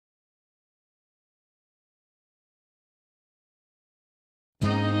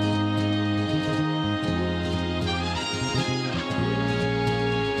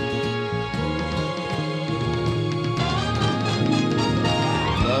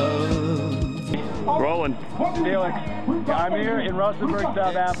doing? Felix, I'm here in Rustenburg,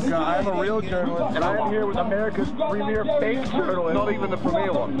 South Africa. I'm a real journalist, and I am here with America's premier fake journalist. Not even the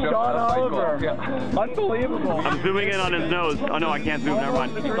premier one. John Oliver. Yeah. Unbelievable. I'm zooming in on his nose. Oh no, I can't zoom. Never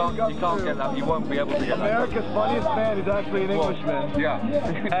mind. You can't get that. You won't be able to get that. America's funniest man is actually an Englishman. Yeah.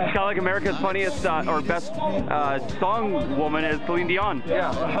 It's kind of like America's funniest or best song woman is Celine Dion.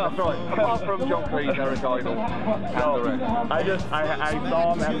 Yeah, that's right. Apart from John Cleese, Eric Idle, and the rest. I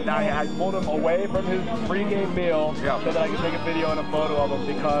saw him and I pulled him away from his pre-game meal so that I could take a video and a photo of him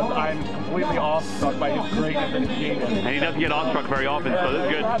because I'm completely awestruck by his greatness and his genius. And he doesn't get awestruck very often, so this is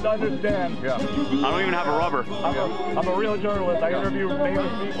good. You have to understand. Yeah. I don't even have a rubber. I'm a real journalist. I interview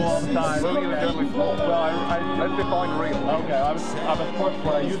famous people all the time. Where were you a journalist for? Well, let's define real. Okay, I'm a sports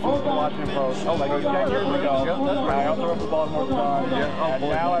reporter. I used to work for Washington Post. Oh, like 10 years ago. Yeah, I also wrote for Baltimore Sun. Yeah. And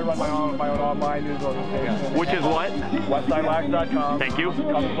now I run my own online news organization. Which is what? WestsideLax.com. Thank you.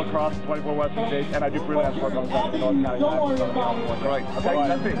 Covers lacrosse in 24 Western states, and I do freelance work on South North County. Great. Okay,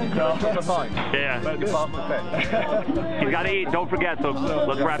 that's it. You got the time. Yeah. You passed the test. He's got to eat. Don't forget. So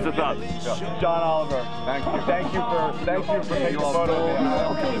let's wrap this up. John Oliver. Thank you. Thank you for taking a photo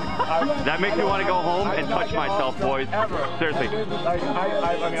of me. That makes me want to go home and touch myself, boys. Seriously. I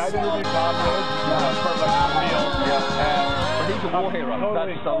mean, I've interviewed Bob Rhodes, perfect, real. But he's a war hero.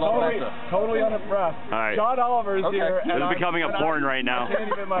 That's a lot better. Totally unimpressed. All right. John Oliver is here. This is becoming a porn right now.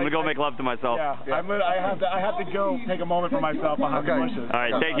 I'm gonna go make love to myself. Yeah. I have to go take a moment for myself behind the bushes. All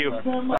right. Thank you.